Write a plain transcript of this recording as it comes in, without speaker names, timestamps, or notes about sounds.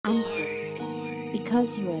And so,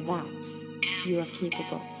 because you are that, you are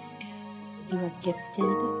capable, you are gifted,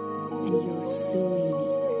 and you are so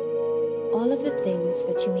unique. All of the things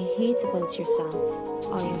that you may hate about yourself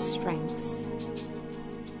are your strengths.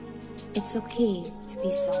 It's okay to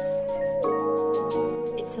be soft.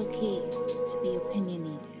 It's okay to be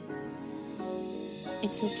opinionated.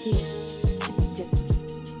 It's okay to be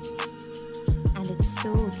different. And it's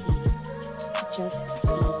so okay to just be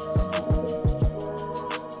you.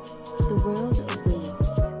 The world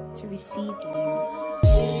awaits to receive you.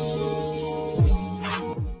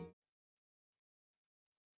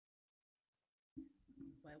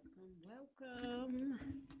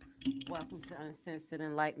 Welcome to Uncensored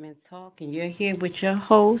Enlightenment Talk, and you're here with your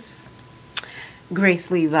host,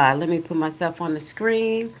 GRACELEVI. Let me put myself on the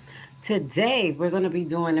screen. Today, we're going to be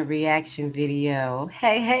doing a reaction video.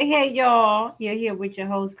 Hey, y'all. You're here with your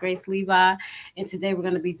host, GRACELEVI, and today we're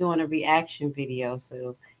going to be doing a reaction video.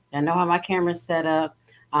 So, y'all know how my camera's set up.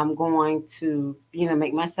 I'm going to,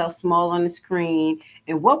 make myself small on the screen.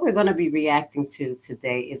 And what we're going to be reacting to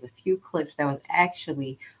today is a few clips that was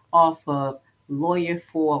actually off of Lawyer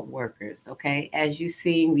for Workers. Okay, as you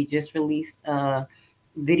see, we just released a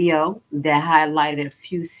video that highlighted a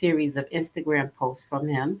few series of Instagram posts from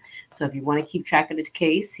him. So if you want to keep track of the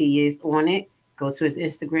case, he is on it. Go to his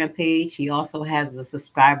Instagram page. He also has a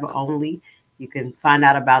subscriber only. You can find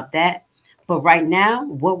out about that. But right now,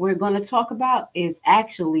 what we're going to talk about is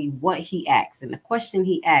actually what he asks. And the question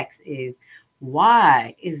he asks is,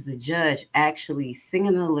 why is the judge actually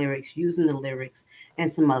singing the lyrics, using the lyrics,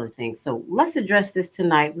 and some other things? So let's address this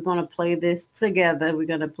tonight. We're going to play this together. We're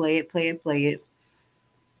going to play it.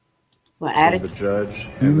 We'll add it the judge.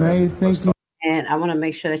 And I want to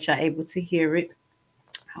make sure that y'all able to hear it.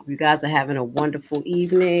 I hope you guys are having a wonderful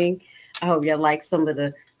evening. I hope y'all like some of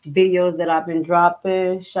the videos that I've been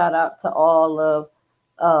dropping. Shout out to all of,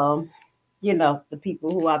 the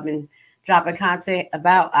people who I've been dropping content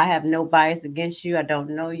about. I have no bias against you. I don't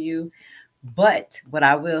know you. But what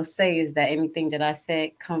I will say is that anything that I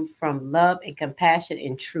said comes from love and compassion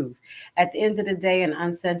and truth. At the end of the day, in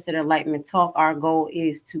Uncensored Enlightenment Talk, our goal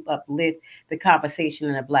is to uplift the conversation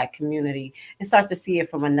in the Black community and start to see it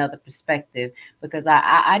from another perspective. Because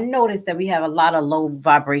I noticed that we have a lot of low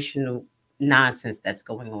vibrational nonsense that's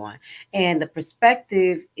going on. And the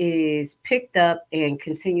perspective is picked up and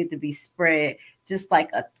continued to be spread just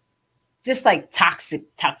like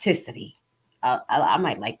toxicity. I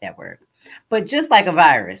might like that word. But just like a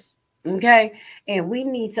virus, okay? And we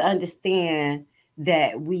need to understand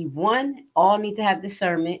that we, one, all need to have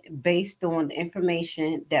discernment based on the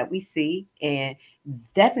information that we see, and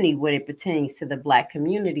definitely when it pertains to the Black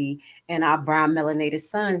community and our brown melanated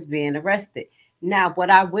sons being arrested. Now,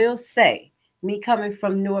 what I will say, me coming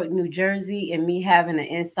from Newark, New Jersey, and me having an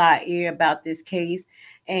inside ear about this case,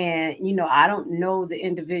 and, I don't know the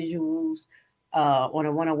individuals on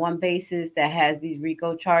a one-on-one basis that has these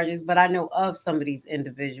RICO charges, but I know of some of these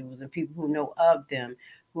individuals and people who know of them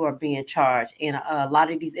who are being charged. And a lot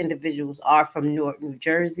of these individuals are from Newark, New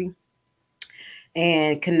Jersey,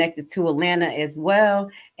 and connected to Atlanta as well.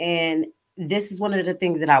 And this is one of the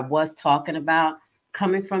things that I was talking about.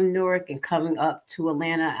 Coming from Newark and coming up to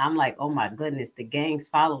Atlanta, I'm like, oh my goodness, the gangs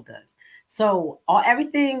followed us. So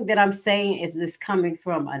everything that I'm saying is this coming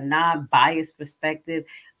from a non-biased perspective,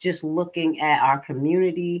 just looking at our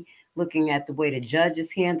community, looking at the way the judge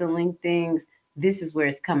is handling things. This is where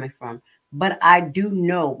it's coming from. But I do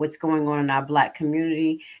know what's going on in our Black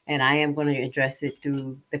community, and I am going to address it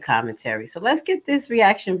through the commentary. So let's get this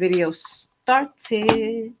reaction video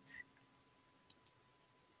started.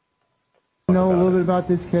 Know a little bit about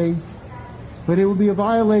this case, but it would be a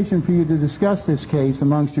violation for you to discuss this case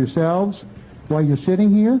amongst yourselves while you're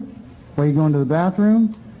sitting here, while you're going to the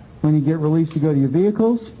bathroom, when you get released to go to your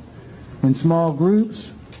vehicles, in small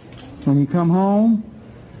groups, when you come home,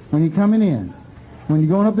 when you're coming in, when you're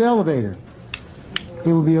going up the elevator.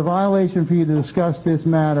 It would be a violation for you to discuss this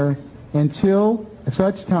matter until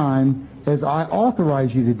such time as I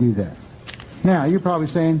authorize you to do that. Now, you're probably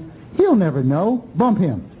saying, he'll never know, bump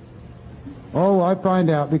him. Oh, I find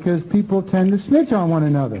out because people tend to snitch on one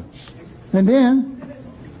another. And then,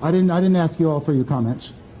 I didn't ask you all for your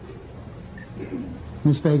comments.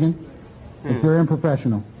 Ms. Fagan, it's very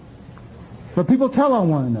unprofessional. But people tell on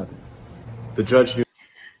one another. The judge knew.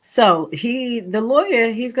 So the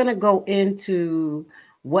lawyer, he's going to go into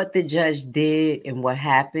what the judge did and what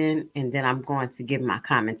happened, and then I'm going to give my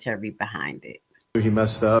commentary behind it. He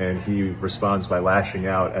messed up, and he responds by lashing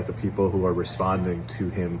out at the people who are responding to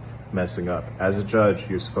him messing up. As a judge,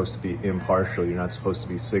 you're supposed to be impartial. You're not supposed to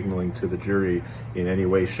be signaling to the jury in any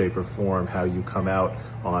way, shape, or form how you come out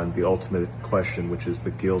on the ultimate question, which is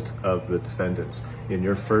the guilt of the defendants. In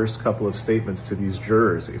your first couple of statements to these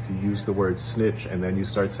jurors, if you use the word snitch and then you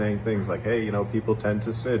start saying things like, hey, you know, people tend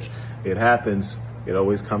to snitch, it happens, it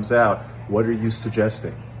always comes out, what are you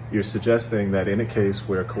suggesting? You're suggesting that in a case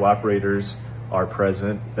where cooperators are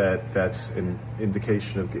present, that's an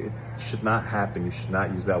indication of it should not happen. You should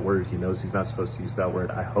not use that word. He knows he's not supposed to use that word.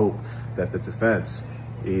 I hope that the defense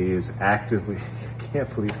is actively, I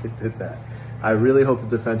can't believe they did that. I really hope the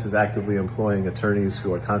defense is actively employing attorneys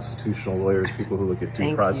who are constitutional lawyers, people who look at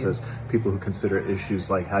due process, people who consider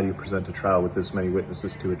issues like how do you present a trial with this many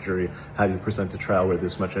witnesses to a jury? How do you present a trial where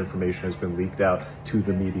this much information has been leaked out to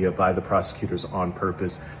the media by the prosecutors on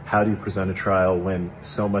purpose? How do you present a trial when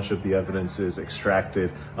so much of the evidence is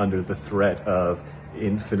extracted under the threat of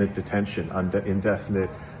infinite detention,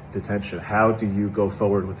 indefinite detention? How do you go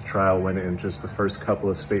forward with the trial when in just the first couple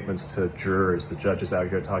of statements to jurors, the judge is out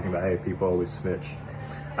here talking about, hey, people always snitch?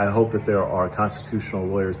 I hope that there are constitutional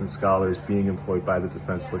lawyers and scholars being employed by the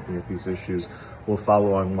defense looking at these issues. We'll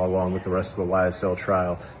follow on along with the rest of the YSL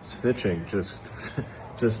trial. Snitching,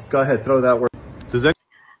 just go ahead, throw that word.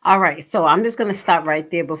 All right, so I'm just going to stop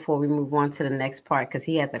right there before we move on to the next part, because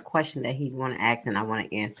he has a question that he want to ask and I want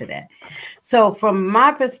to answer that. So from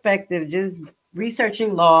my perspective, just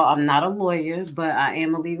researching law, I'm not a lawyer, but I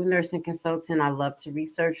am a legal nursing consultant. I love to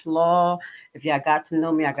research law. If y'all got to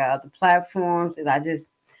know me, I got other platforms, and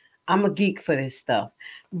I'm a geek for this stuff.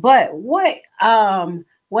 But what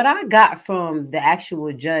I got from the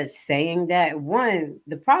actual judge saying that, one,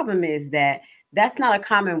 the problem is that that's not a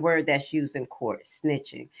common word that's used in court,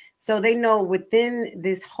 snitching. So they know within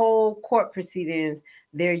this whole court proceedings,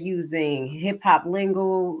 they're using hip hop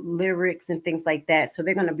lingo, lyrics, and things like that. So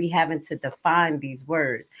they're going to be having to define these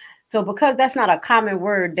words. So because that's not a common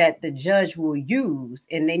word that the judge will use,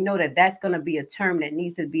 and they know that that's going to be a term that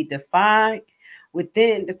needs to be defined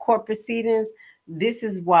within the court proceedings, this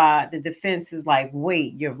is why the defense is like,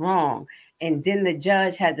 wait, you're wrong. And then the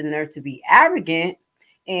judge had the nerve to be arrogant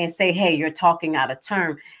and say, hey, you're talking out of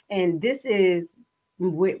term. And this is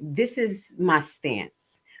my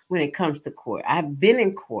stance when it comes to court. I've been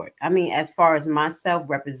in court. I mean, as far as myself,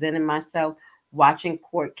 representing myself, watching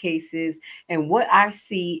court cases, and what I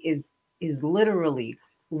see is literally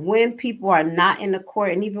when people are not in the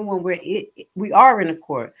court, and even when we are in the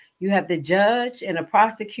court, you have the judge and a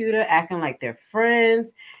prosecutor acting like they're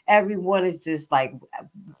friends. Everyone is just like,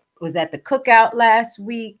 was at the cookout last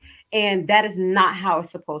week, and that is not how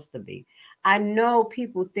it's supposed to be. I know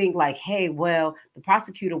people think like, hey, well, the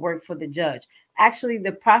prosecutor worked for the judge. Actually,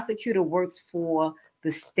 the prosecutor works for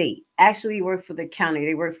the state. Actually, work for the county.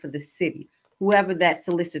 They work for the city, whoever that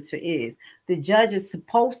solicitor is. The judge is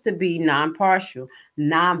supposed to be non-partial,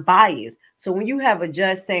 non-biased. So when you have a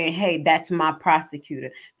judge saying, hey, that's my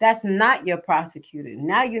prosecutor, that's not your prosecutor.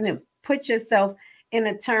 Now you have put yourself in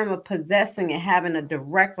a term of possessing and having a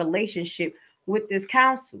direct relationship with this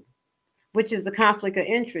counsel, which is a conflict of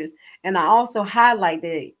interest. And I also highlight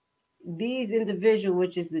that these individuals,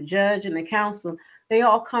 which is the judge and the counsel, they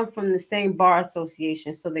all come from the same bar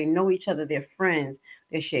association. So they know each other, they're friends,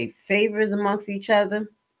 they share favors amongst each other.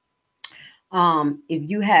 If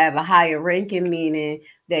you have a higher ranking, meaning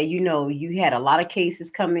that, you had a lot of cases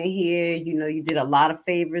come in here, you did a lot of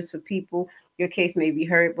favors for people, your case may be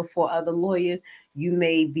heard before other lawyers, you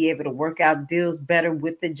may be able to work out deals better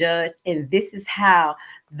with the judge. And this is how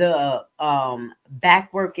the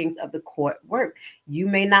back workings of the court work. You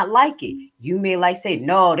may not like it. You may say,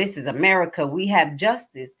 no, this is America. We have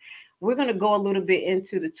justice. We're going to go a little bit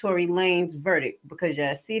into the Tory Lanez verdict, because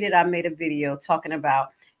you see that I made a video talking about,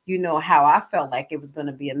 how I felt like it was going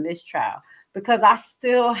to be a mistrial, because I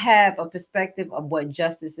still have a perspective of what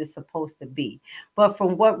justice is supposed to be. But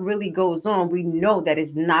from what really goes on, we know that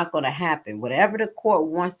it's not going to happen. Whatever the court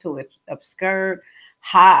wants to obscure,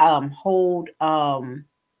 hold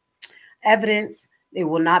evidence, it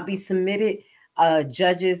will not be submitted.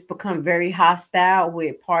 Judges become very hostile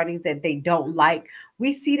with parties that they don't like.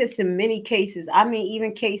 We see this in many cases. I mean,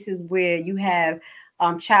 even cases where you have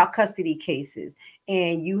child custody cases,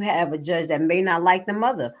 and you have a judge that may not like the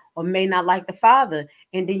mother or may not like the father,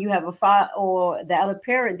 and then you have a father or the other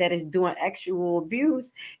parent that is doing sexual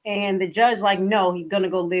abuse, and the judge like, no, he's going to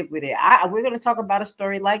go live with it. We're going to talk about a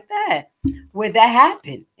story like that, where that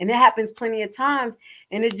happened, and it happens plenty of times,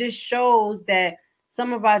 and it just shows that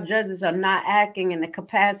some of our judges are not acting in the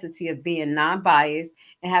capacity of being non-biased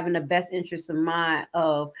and having the best interest in mind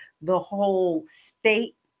of the whole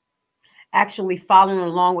state, actually following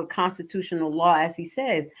along with constitutional law, as he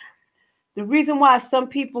says. The reason why some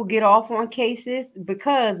people get off on cases,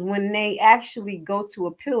 because when they actually go to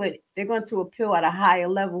appeal it, they're going to appeal at a higher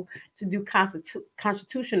level to do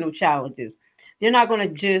constitutional challenges. They're not going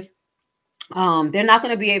to just they're not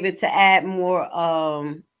going to be able to add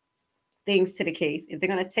more things to the case. If they're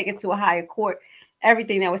going to take it to a higher court,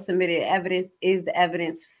 everything that was submitted evidence is the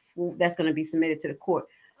evidence that's going to be submitted to the court,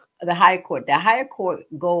 the higher court. The higher court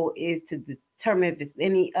goal is to determine if it's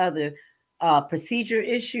any other procedure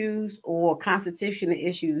issues or constitutional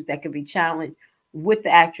issues that could be challenged with the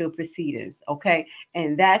actual proceedings. Okay.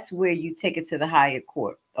 And that's where you take it to the higher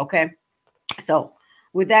court. Okay. So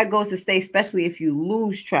with that goes to stay, especially if you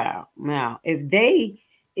lose trial. Now,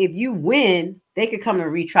 if you win, they could come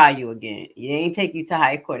and retry you again. They ain't take you to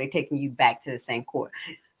higher court. They're taking you back to the same court.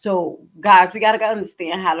 So guys, we got to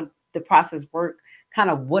understand how the process work, kind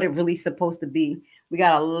of what it really supposed to be. We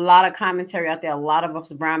got a lot of commentary out there. A lot of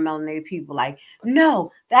us brown melanated people like,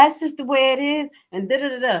 no, that's just the way it is. And da da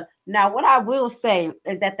da da. Now, what I will say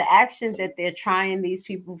is that the actions that they're trying these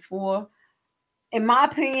people for, in my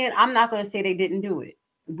opinion, I'm not going to say they didn't do it.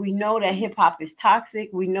 We know that hip hop is toxic.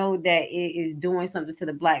 We know that it is doing something to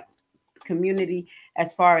the Black community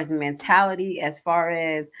as far as mentality, as far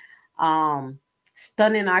as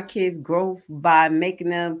stunning our kids' growth by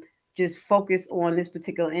making them just focus on this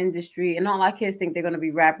particular industry. And all our kids think they're going to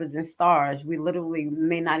be rappers and stars. We literally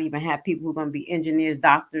may not even have people who are going to be engineers,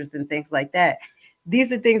 doctors, and things like that.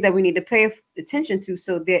 These are things that we need to pay attention to.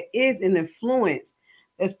 So there is an influence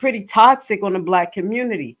that's pretty toxic on the Black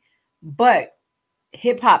community. But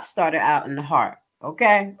hip hop started out in the heart.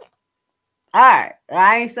 Okay. All right.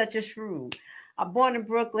 I ain't such a shrew. I'm born in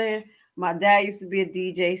Brooklyn. My dad used to be a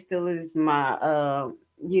DJ, still is my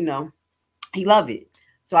he loved it.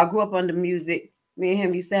 So I grew up under music. Me and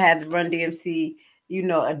him used to have the Run DMC,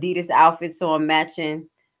 Adidas outfits on matching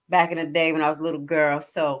back in the day when I was a little girl.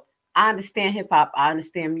 So I understand hip hop. I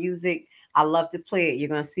understand music. I love to play it. You're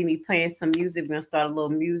going to see me playing some music. We're going to start a little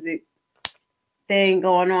music thing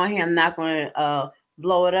going on here. I'm not going to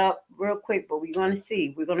blow it up real quick, but we're going to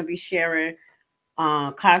see. We're going to be sharing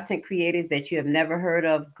content creators that you have never heard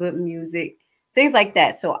of, good music, things like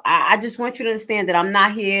that. So I just want you to understand that I'm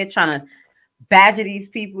not here trying to badger these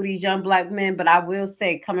people, these young Black men, but I will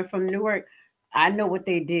say, coming from Newark, I know what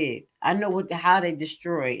they did. I know how they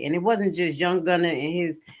destroyed. And it wasn't just Young Gunna and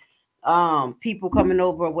his people coming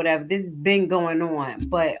over or whatever. This has been going on,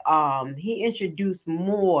 but he introduced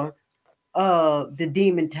more of the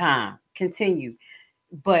demon time. Continue.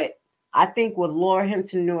 But I think what lured him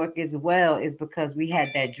to Newark as well is because we had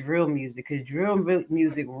that drill music, because drill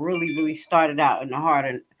music really, really started out in the heart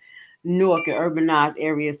of Newark and urbanized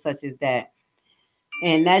areas such as that.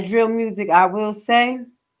 And that drill music, I will say,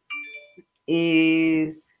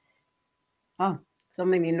 is so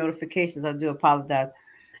many notifications. I do apologize.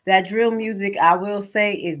 That drill music, I will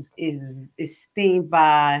say, is themed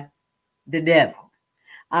by the devil.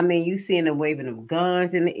 I mean, you seeing the waving of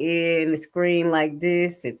guns in the air and the screen like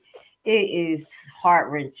this, and it is heart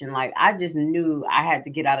wrenching. Like, I just knew I had to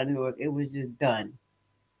get out of Newark. It was just done.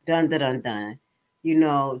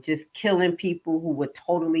 Just killing people who were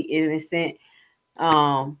totally innocent.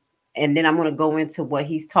 And then I'm going to go into what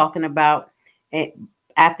he's talking about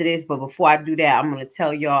after this. But before I do that, I'm going to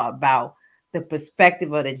tell y'all about the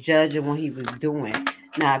perspective of the judge and what he was doing.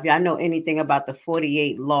 Now, if y'all know anything about the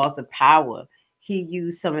 48 laws of power, he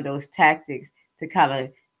used some of those tactics to kind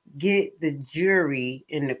of get the jury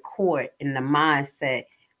in the court in the mindset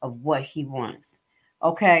of what he wants.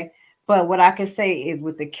 Okay. But what I can say is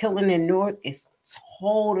with the killing in Newark, it's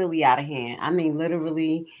totally out of hand. I mean,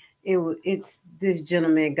 literally, it's this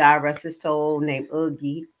gentleman, God rest his soul, named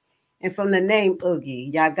Oogie. And from the name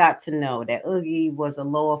Oogie, y'all got to know that Oogie was a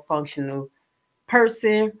lower functional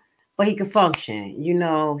person, but he could function.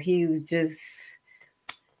 He was just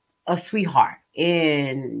a sweetheart.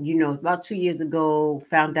 And, about 2 years ago,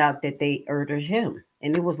 found out that they murdered him.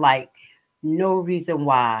 And it was like, no reason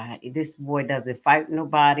why. This boy doesn't fight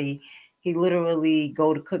nobody. He literally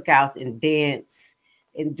go to cookouts and dance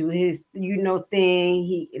and do his, thing.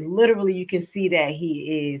 He literally, you can see that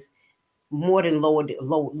he is more than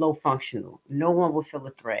low functional. No one will feel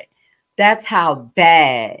a threat. That's how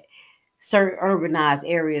bad certain urbanized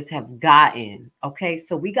areas have gotten. Okay,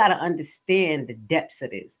 so we got to understand the depths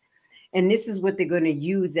of this. And this is what they're going to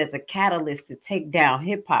use as a catalyst to take down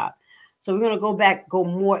hip hop. So we're going to go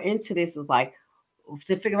more into this, is like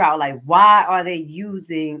to figure out like why are they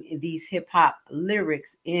using these hip hop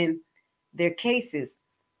lyrics in their cases,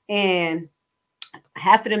 and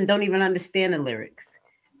half of them don't even understand the lyrics.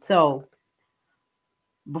 So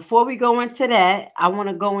before we go into that, I want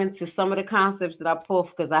to go into some of the concepts that I pulled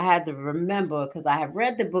because I had to remember because I have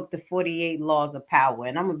read the book, The 48 Laws of Power.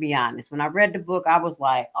 And I'm going to be honest, when I read the book, I was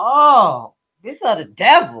like, oh, this are the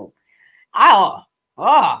devil. Oh,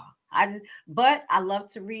 oh. But I love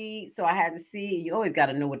to read, so I had to see. You always got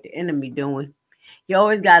to know what the enemy doing. You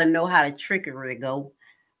always got to know how to trickery go.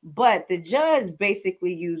 But the judge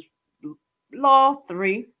basically used law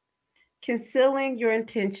 3, concealing your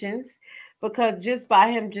intentions, because just by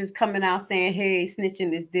him just coming out saying, hey,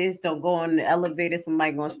 snitching is this, don't go on the elevator,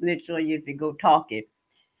 somebody gonna snitch on you if you go talking.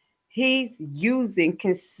 He's using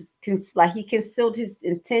like he concealed his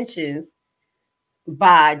intentions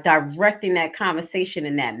by directing that conversation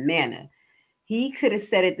in that manner. He could have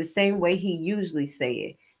said it the same way he usually say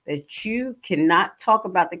it, that you cannot talk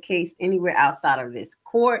about the case anywhere outside of this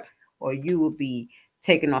court, or you will be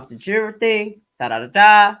taken off the jury thing, da da da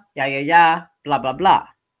da, ya, blah blah blah.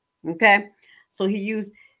 Okay, so he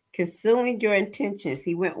used concealing your intentions.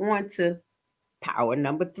 He went on to power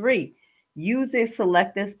number 3, using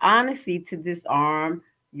selective honesty to disarm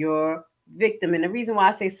your victim. And the reason why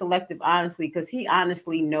I say selective honesty, because he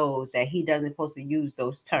honestly knows that he doesn't supposed to use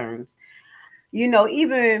those terms. You know,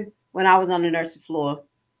 even when I was on the nursing floor,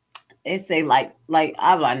 they say like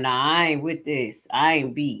I'm like, nah, I ain't with this. I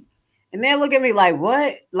ain't beat. And they'll look at me like,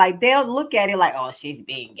 what? Like they'll look at it like, oh, she's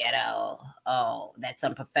being ghetto. Oh, that's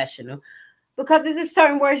unprofessional. Because there's just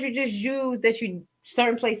certain words you just use that you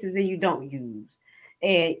certain places that you don't use.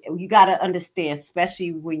 And you gotta understand,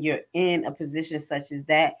 especially when you're in a position such as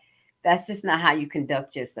that, that's just not how you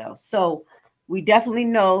conduct yourself. So we definitely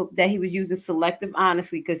know that he was using selective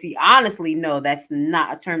honesty because he honestly know that's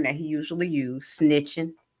not a term that he usually use.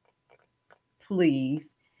 Snitching,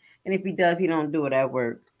 please. And if he does, he don't do it at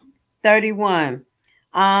work. 31.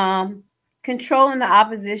 Controlling the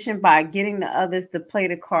opposition by getting the others to play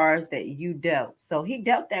the cards that you dealt. So he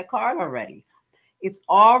dealt that card already. It's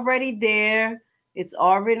already there. It's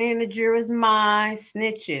already in the juror's mind.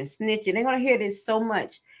 Snitching. They're going to hear this so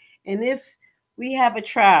much. And if we have a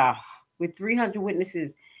trial with 300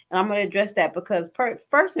 witnesses, and I'm going to address that because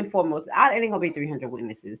first and foremost, it ain't going to be 300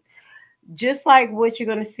 witnesses. Just like what you're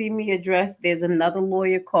going to see me address, there's another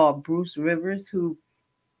lawyer called Bruce Rivers who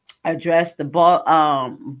addressed the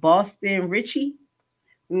Boston Richie.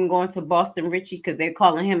 I'm going to Boston Richie because they're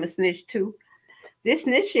calling him a snitch too. This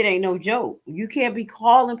snitch shit ain't no joke. You can't be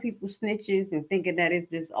calling people snitches and thinking that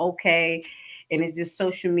it's just okay and it's just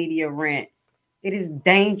social media rant. It is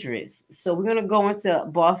dangerous. So we're gonna go into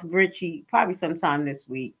Boss Richie probably sometime this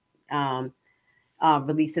week.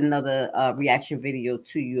 Release another reaction video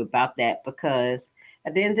to you about that, because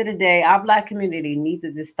at the end of the day, our Black community needs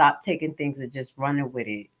to just stop taking things and just running with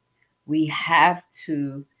it. We have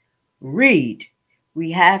to read.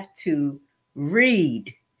 We have to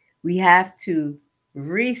read. We have to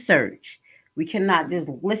research. We cannot just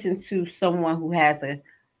listen to someone who has a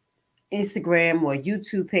Instagram or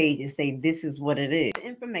YouTube page and say this is what it is.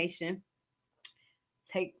 Information,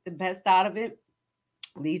 take the best out of it,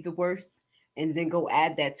 leave the worst, and then go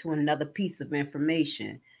add that to another piece of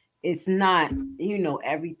information. It's not,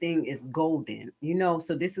 everything is golden,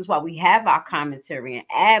 so this is why we have our commentary and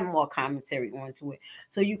add more commentary onto it,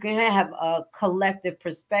 so you can have a collective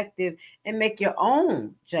perspective and make your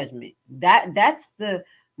own judgment. That's the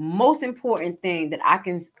most important thing that I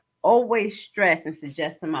can always stress and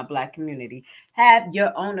suggest to my Black community. Have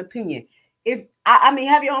your own opinion. If I mean,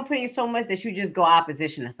 have your own opinion so much that you just go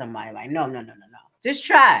opposition to somebody. Like, no. Just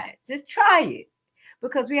try it. Just try it.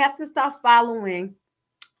 Because we have to stop following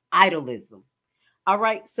idolism. All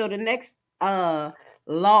right. So the next law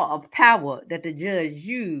of power that the judge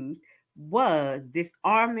used was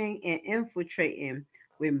disarming and infiltrating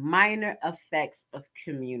with minor effects of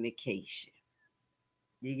communication.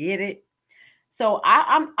 You get it? So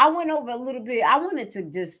I went over a little bit. I wanted to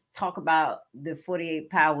just talk about the 48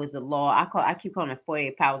 powers of law. I keep calling it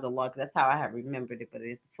 48 powers of law because that's how I have remembered it, but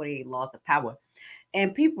it's the 48 laws of power.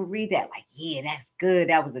 And people read that like, yeah, that's good.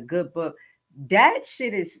 That was a good book. That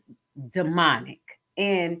shit is demonic.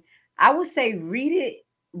 And I would say read it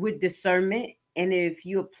with discernment. And if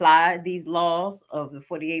you apply these laws of the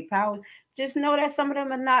 48 powers, just know that some of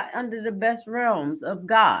them are not under the best realms of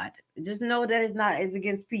God. Just know that it's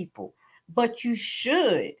against people. But you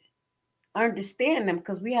should understand them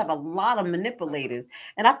because we have a lot of manipulators.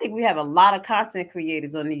 And I think we have a lot of content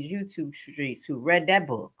creators on these YouTube streets who read that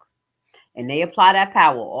book. And they apply that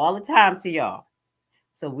power all the time to y'all.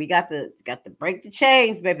 So we got to break the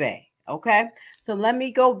chains, baby. Okay. So let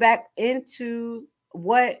me go back into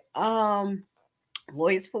what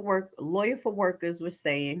Lawyer for Workers was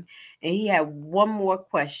saying. And he had one more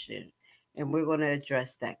question. And we're going to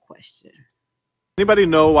address that question. Anybody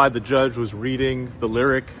know why the judge was reading the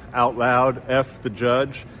lyric out loud, F the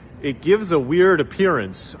judge? It gives a weird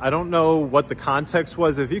appearance. I don't know what the context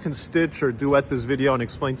was. If you can stitch or duet this video and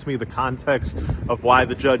explain to me the context of why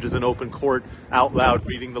the judge is in open court out loud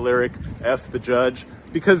reading the lyric, F the judge,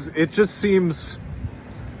 because it just seems,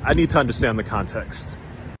 I need to understand the context.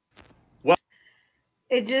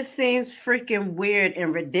 It just seems freaking weird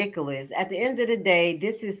and ridiculous. At the end of the day,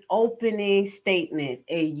 this is opening statements,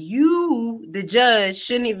 and you, the judge,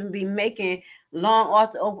 shouldn't even be making long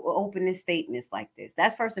opening statements like this.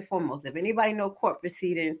 That's first and foremost. If anybody know court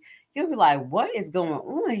proceedings, you'll be like, what is going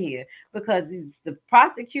on here? Because it's the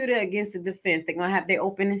prosecutor against the defense. They're going to have their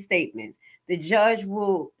opening statements. The judge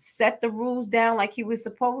will set the rules down like he was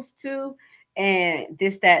supposed to, and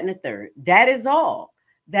this, that, and the third. That is all.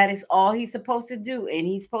 That is all he's supposed to do, and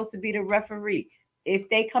he's supposed to be the referee. If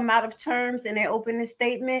they come out of terms in their opening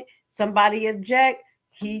statement, somebody object,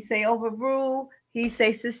 he say overrule, he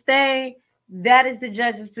say sustain. That is the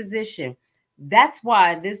judge's position. That's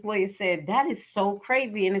why this lawyer said that is so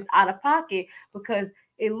crazy and it's out of pocket, because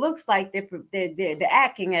it looks like they're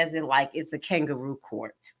acting as if like it's a kangaroo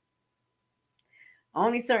court.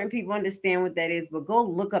 Only certain people understand what that is, but go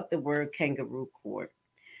look up the word kangaroo court.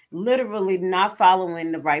 Literally not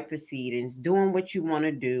following the right proceedings, doing what you want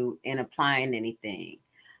to do, and applying anything.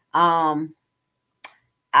 I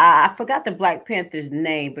forgot the Black Panther's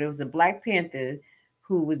name, but it was a Black Panther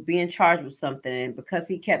who was being charged with something, and because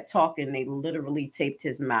he kept talking, they literally taped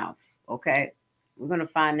his mouth. Okay, we're gonna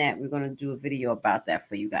find that. We're gonna do a video about that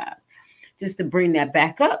for you guys, just to bring that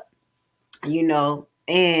back up, you know.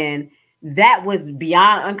 And that was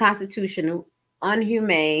beyond unconstitutional,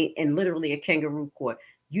 unhumane, and literally a kangaroo court.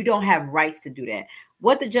 You don't have rights to do that.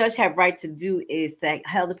 What the judge have right to do is to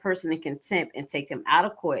held the person in contempt and take them out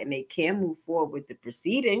of court, and they can move forward with the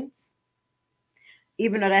proceedings,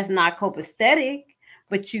 even though that's not copacetic,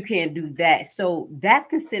 but you can't do that. So that's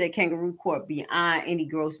considered kangaroo court beyond any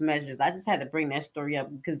gross measures. I just had to bring that story up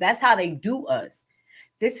because that's how they do us.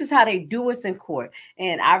 This is how they do us in court.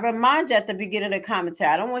 And I remind you at the beginning of the commentary,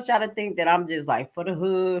 I don't want y'all to think that I'm just like for the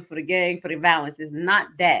hood, for the gang, for the violence. It's not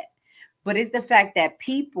that. But it's the fact that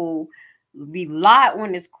people rely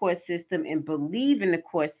on this court system and believe in the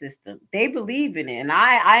court system. They believe in it. And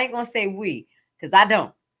I ain't going to say we, because I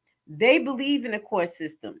don't. They believe in the court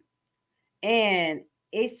system. And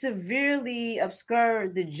it severely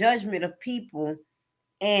obscured the judgment of people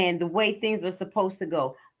and the way things are supposed to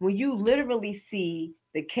go. When you literally see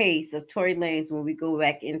the case of Tory Lanez, when we go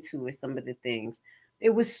back into it, some of the things,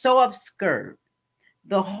 it was so obscure.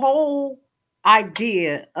 The whole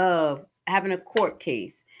idea of having a court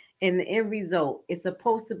case and the end result is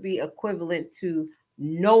supposed to be equivalent to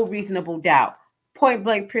no reasonable doubt, point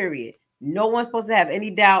blank period. No one's supposed to have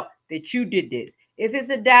any doubt that you did this. If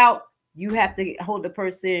it's a doubt, you have to hold the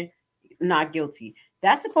person not guilty.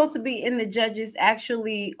 That's supposed to be in the judge's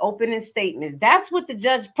actually opening statements. That's what the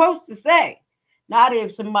judge supposed to say. Not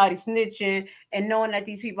if somebody snitching and knowing that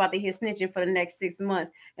these people out there here snitching for the next 6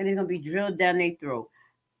 months and it's going to be drilled down their throat.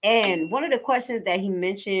 And one of the questions that he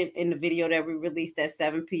mentioned in the video that we released at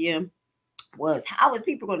 7 p.m. was, how is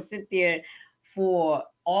people going to sit there for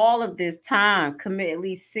all of this time, commit at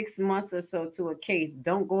least 6 months or so to a case,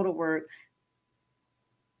 don't go to work?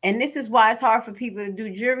 And this is why it's hard for people to do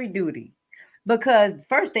jury duty, because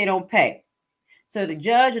first, they don't pay. So the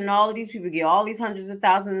judge and all of these people get all these hundreds of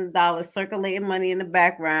thousands of dollars circulating money in the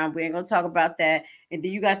background. We ain't going to talk about that. And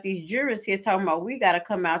then you got these jurors here talking about, we got to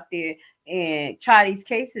come out there and try these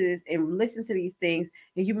cases and listen to these things,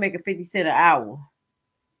 and you make a 50 cents an hour.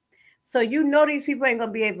 So you know these people ain't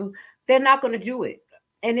gonna be able, they're not gonna do it.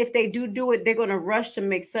 And if they do it, they're gonna rush to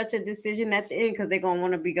make such a decision at the end because they're gonna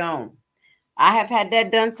want to be gone. I have had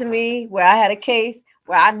that done to me where I had a case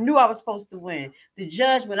where I knew I was supposed to win. The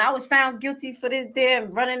judge, when I was found guilty for this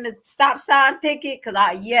damn running the stop sign ticket, because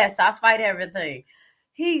I fight everything.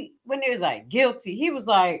 When it was like guilty, he was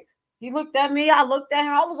like, he looked at me, I looked at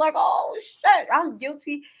him, I was like, oh shit, I'm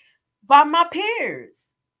guilty by my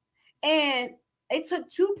peers. And it took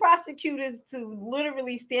 2 prosecutors to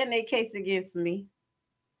literally stand their case against me.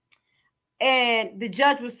 And the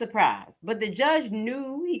judge was surprised. But the judge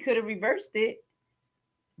knew he could have reversed it,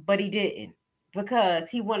 but he didn't, because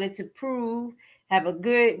he wanted to prove, have a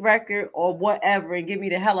good record or whatever, and get me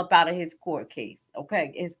the hell up out of his court case.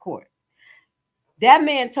 Okay, his court. That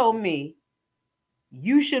man told me,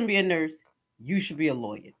 you shouldn't be a nurse. You should be a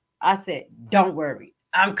lawyer. I said, don't worry,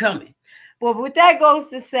 I'm coming. But what that goes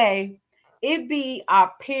to say, it be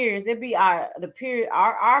our peers, it be our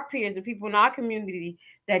peers, the people in our community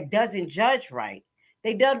that doesn't judge right.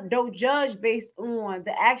 They don't judge based on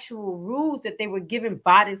the actual rules that they were given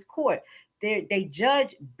by this court. they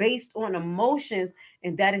judge based on emotions,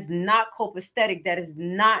 and that is not copacetic. That is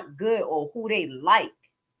not good, or who they like.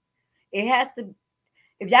 It has to.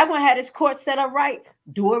 If y'all gonna have this court set up right,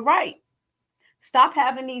 do it right. Stop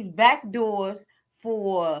having these back doors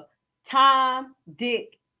for Tom,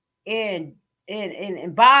 Dick, and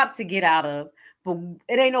Bob to get out of, but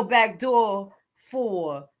it ain't no back door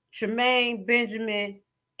for Tremaine, Benjamin,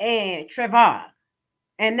 and Trevon.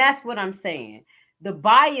 And that's what I'm saying. The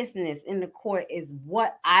biasness in the court is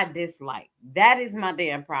what I dislike. That is my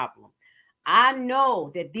damn problem. I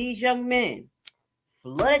know that these young men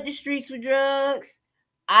flooded the streets with drugs.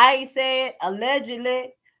 I ain't saying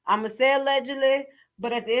allegedly. I'm going to say allegedly.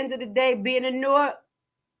 But at the end of the day, being in Newark,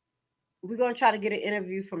 we're going to try to get an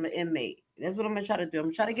interview from an inmate. That's what I'm going to try to do. I'm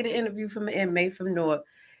going to try to get an interview from an inmate from Newark.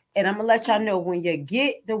 And I'm going to let y'all know, when you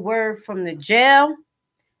get the word from the jail,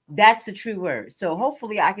 that's the true word. So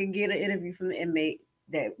hopefully I can get an interview from the inmate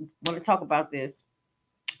that want to talk about this.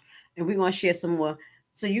 And we're going to share some more,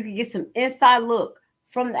 so you can get some inside look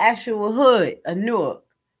from the actual hood of Newark.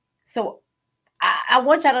 So I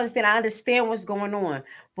want y'all to understand. I understand what's going on,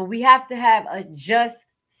 but we have to have a just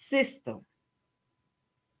system.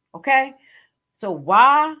 Okay? So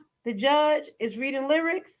why the judge is reading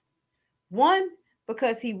lyrics? One,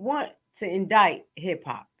 because he wants to indict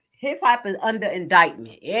hip-hop. Hip-hop is under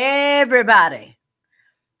indictment. Everybody.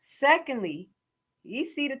 Secondly, he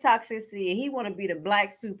see the toxicity and he want to be the black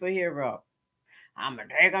superhero. I'm going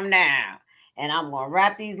to take them down and I'm going to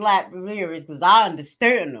rap these lyrics because I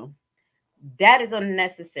understand them. That is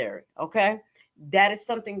unnecessary, okay? That is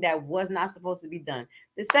something that was not supposed to be done.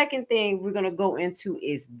 The second thing we're going to go into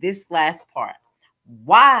is this last part.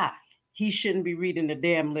 Why he shouldn't be reading the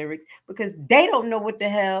damn lyrics, because they don't know what the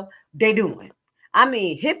hell they doing. I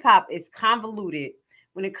mean, hip-hop is convoluted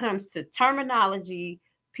when it comes to terminology.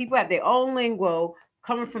 People have their own lingo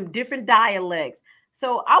coming from different dialects.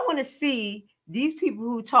 So I want to see these people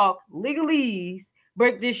who talk legalese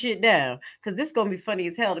break this shit down, because this is going to be funny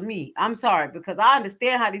as hell to me. I'm sorry, because I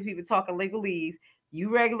understand how these people talk in legalese.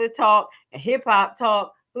 You regular talk and hip-hop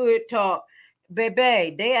talk, hood talk.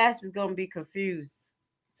 Baby, their ass is going to be confused.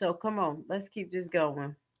 So come on, let's keep this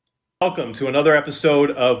going. Welcome to another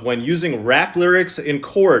episode of When Using Rap Lyrics in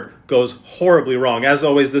Court Goes Horribly Wrong. As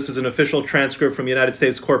always, this is an official transcript from United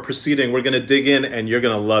States Court proceeding. We're going to dig in and you're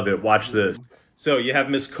going to love it. Watch this. So you have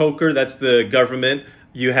Ms. Coker, that's the government.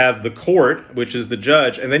 You have the court, which is the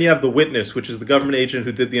judge. And then you have the witness, which is the government agent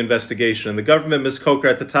who did the investigation. And the government, Ms. Coker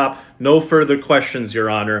at the top, no further questions, Your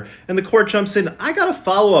Honor. And the court jumps in. I got a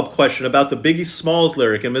follow-up question about the Biggie Smalls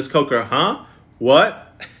lyric. And Ms. Coker, huh? What?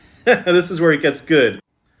 This is where it gets good.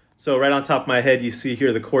 So right on top of my head, you see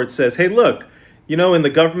here the court says, hey, look, you know, in the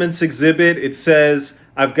government's exhibit, it says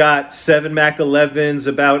I've got 7 Mac 11s,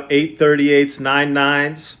 about 8 38s, 9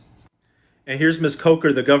 9s. And here's Ms.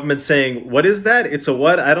 Coker, the government, saying, what is that? It's a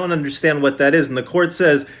what? I don't understand what that is. And the court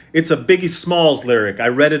says, it's a Biggie Smalls lyric. I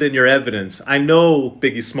read it in your evidence. I know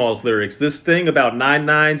Biggie Smalls lyrics. This thing about 9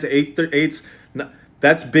 9s, 8 8s,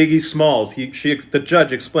 that's Biggie Smalls. The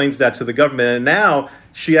judge explains that to the government. And now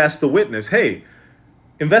she asks the witness, hey,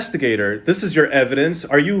 investigator, this is your evidence.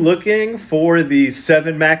 Are you looking for the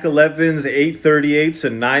 7 Mac 11s, 8 38s,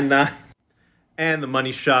 and 9 9s? And the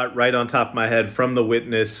money shot right on top of my head from the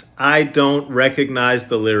witness. I don't recognize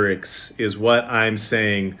the lyrics, is what I'm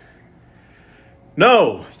saying.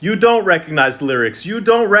 No, you don't recognize the lyrics. You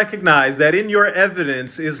don't recognize that in your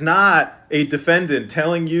evidence is not a defendant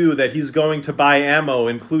telling you that he's going to buy ammo,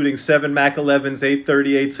 including 7 Mac 11s, 8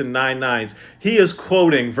 38s, and 9 9s. He is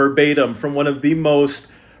quoting verbatim from one of the most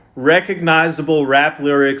recognizable rap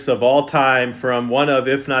lyrics of all time from one of,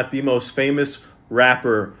 if not the most famous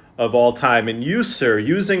rapper of all time. And you, sir,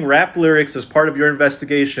 using rap lyrics as part of your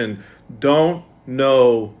investigation, don't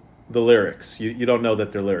know the lyrics. You don't know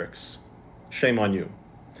that they're lyrics. Shame on you.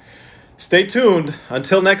 Stay tuned.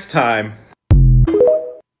 Until next time.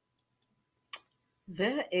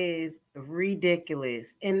 That is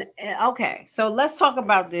ridiculous. And okay, so let's talk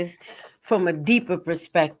about this from a deeper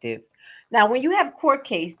perspective. Now, when you have a court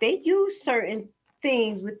case, they use certain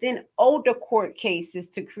things within older court cases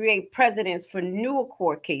to create precedents for newer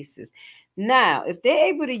court cases. Now, if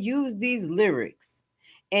they're able to use these lyrics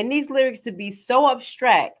and these lyrics to be so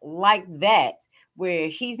abstract like that, where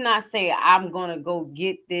he's not saying, I'm going to go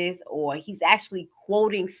get this, or he's actually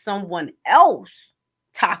quoting someone else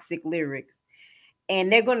toxic lyrics,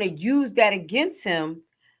 and they're going to use that against him,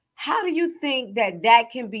 how do you think that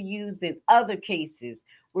that can be used in other cases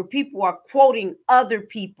where people are quoting other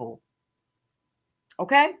people?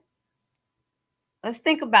 Okay? Let's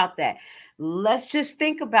think about that. Let's just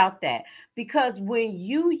think about that. Because when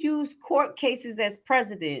you use court cases as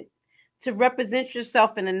precedent to represent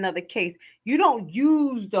yourself in another case. You don't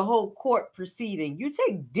use the whole court proceeding. You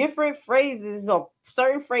take different phrases or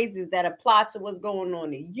certain phrases that apply to what's going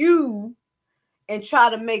on in you and try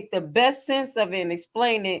to make the best sense of it and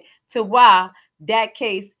explain it to why that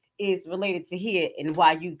case is related to here and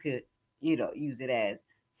why you could, use it as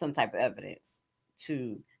some type of evidence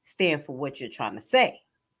to stand for what you're trying to say.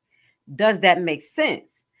 Does that make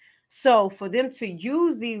sense? So for them to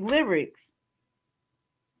use these lyrics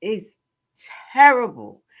is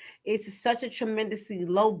terrible. It's such a tremendously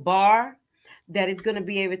low bar that it's going to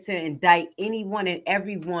be able to indict anyone and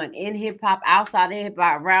everyone in hip hop, outside of hip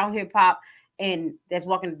hop, around hip hop, and that's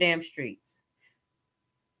walking the damn streets.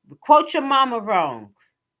 Quote your mama wrong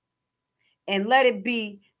and let it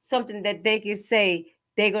be something that they can say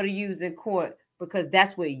they're going to use in court because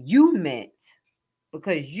that's what you meant,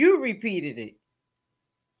 because you repeated it,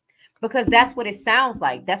 because that's what it sounds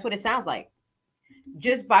like. That's what it sounds like.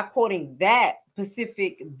 Just by quoting that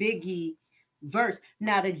specific Biggie verse.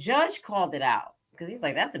 Now the judge called it out because he's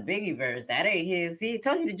like, that's a Biggie verse. That ain't his. He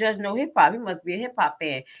told you the judge know hip hop. He must be a hip hop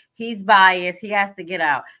fan. He's biased. He has to get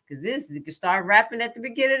out because this you can start rapping at the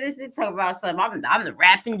beginning of this. He talk about something. I'm the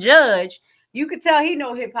rapping judge. You could tell he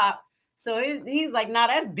know hip hop. So he's like, nah,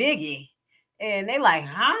 that's Biggie. And they like,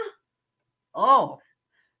 huh? Oh.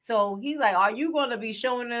 So he's like, are you going to be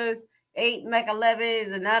showing us 8 Mac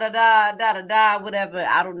 11s and da whatever?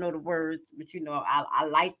 I don't know the words, but I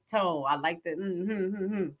like the tone. I like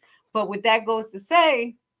the But what that goes to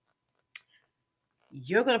say,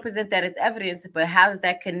 you're going to present that as evidence, but how does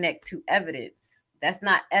that connect to evidence? That's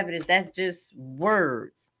not evidence. That's just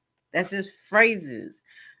words. That's just phrases.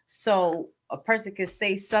 So a person can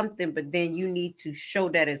say something, but then you need to show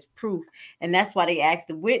that as proof. And that's why they asked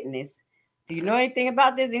the witness, do you know anything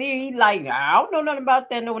about this? And he like, I don't know nothing about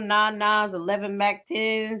that. No 9-9s, 11 Mac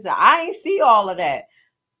 10s. I ain't see all of that.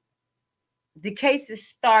 The case is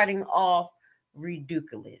starting off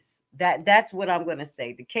ridiculous. That's what I'm going to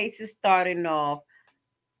say. The case is starting off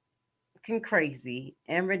crazy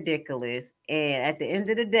and ridiculous. And at the end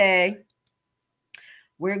of the day,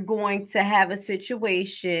 we're going to have a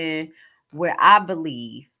situation where I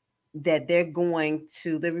believe that they're going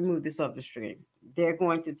to, let me move this off the screen. They're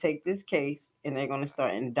going to take this case and they're going to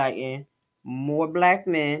start indicting more black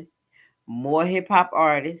men, more hip hop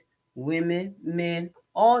artists, women, men,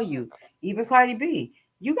 all you, even Cardi B.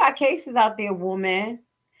 You got cases out there, woman,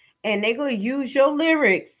 and they're going to use your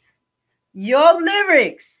lyrics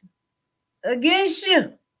against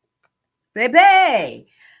you. Baby,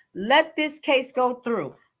 let this case go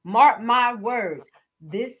through. Mark my words.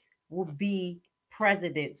 This will be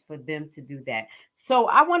precedents for them to do that. So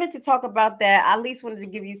I wanted to talk about that. I at least wanted to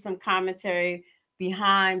give you some commentary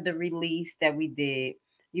behind the release that we did.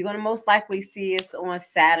 You're going to most likely see us on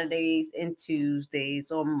Saturdays and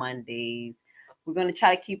Tuesdays or Mondays. We're going to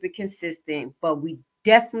try to keep it consistent, but we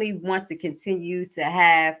definitely want to continue to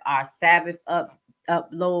have our Sabbath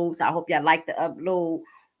uploads. I hope y'all like the upload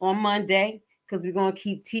on Monday because we're going to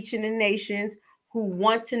keep teaching the nations who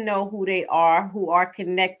want to know who they are, who are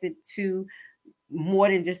connected to more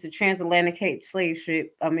than just the transatlantic slave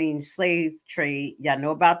trade. Y'all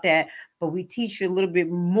know about that, but we teach you a little bit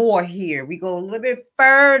more here. We go a little bit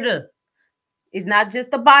further. It's not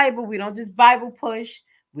just the Bible. We don't just Bible push.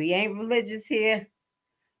 We ain't religious here,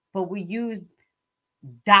 but we use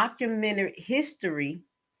documented history,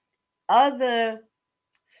 other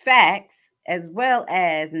facts, as well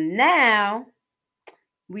as now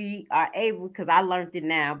we are able, because I learned it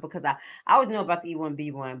now, because I always know about the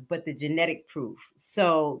E1B1, but the genetic proof.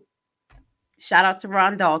 So shout out to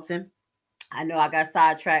Ron Dalton. I know I got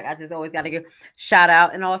sidetracked. I just always got to give shout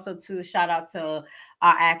out, and also to shout out to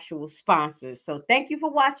our actual sponsors. So thank you for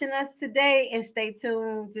watching us today, and stay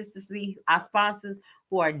tuned just to see our sponsors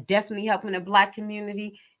who are definitely helping the Black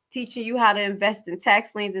community, teaching you how to invest in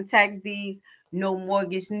tax liens and tax deeds. No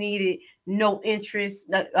mortgage needed, no interest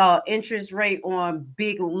rate on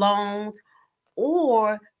big loans,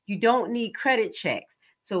 or you don't need credit checks.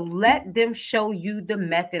 So let them show you the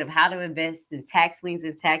method of how to invest in tax liens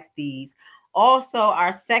and tax deeds. Also,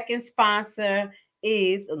 our second sponsor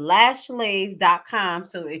is lashlays.com.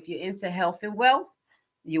 So if you're into health and wealth,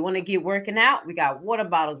 you want to get working out, we got water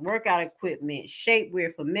bottles, workout equipment,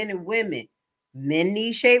 shapewear for men and women. Men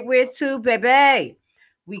need shapewear too, baby.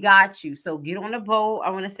 We got you. So get on the boat.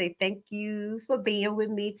 I want to say thank you for being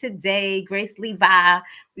with me today, Grace Levi.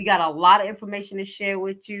 We got a lot of information to share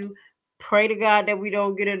with you. Pray to God that we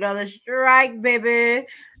don't get another strike, baby.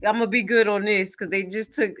 I'm gonna be good on this because they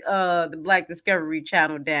just took the Black Discovery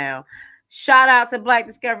Channel down. Shout out to Black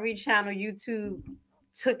Discovery Channel. YouTube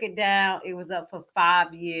took it down. It was up for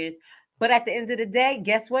 5 years. But at the end of the day,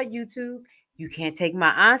 guess what, YouTube? You can't take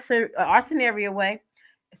my answer, our scenario away.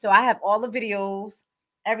 So I have all the videos,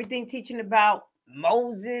 everything teaching about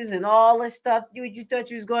Moses and all this stuff. You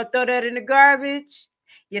thought you was going to throw that in the garbage?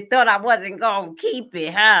 You thought I wasn't going to keep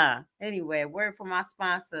it, huh? Anyway, word from my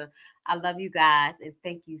sponsor. I love you guys, and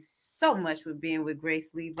thank you so much for being with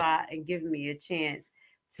Grace Levi and giving me a chance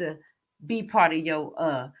to be part of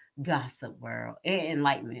your gossip world and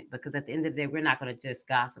enlightenment, because at the end of the day, we're not going to just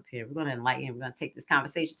gossip here. We're going to enlighten. We're going to take this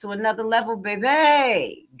conversation to another level,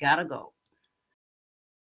 baby. Gotta go.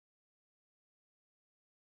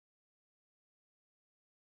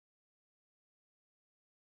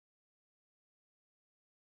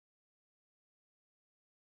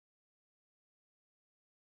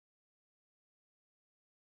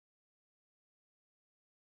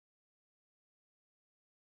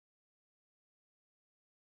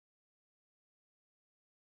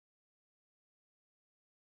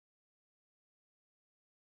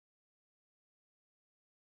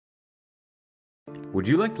 Would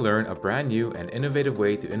you like to learn a brand new and innovative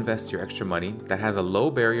way to invest your extra money that has a low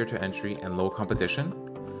barrier to entry and low competition?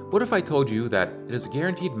 What if I told you that it is a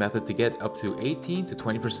guaranteed method to get up to 18 to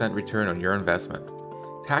 20% return on your investment?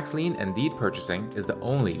 Tax lien and deed purchasing is the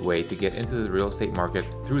only way to get into the real estate market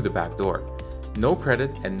through the back door. No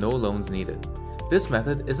credit and no loans needed. This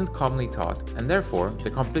method isn't commonly taught, and therefore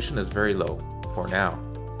the competition is very low, for now.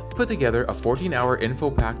 Put together a 14-hour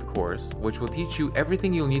info-packed course which will teach you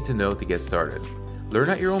everything you'll need to know to get started. Learn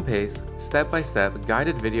at your own pace, step-by-step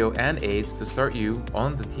guided video and aids to start you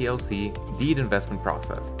on the TLC deed investment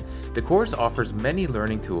process. The course offers many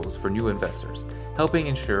learning tools for new investors, helping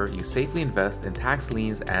ensure you safely invest in tax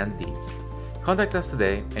liens and deeds. Contact us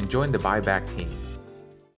today and join the buyback team.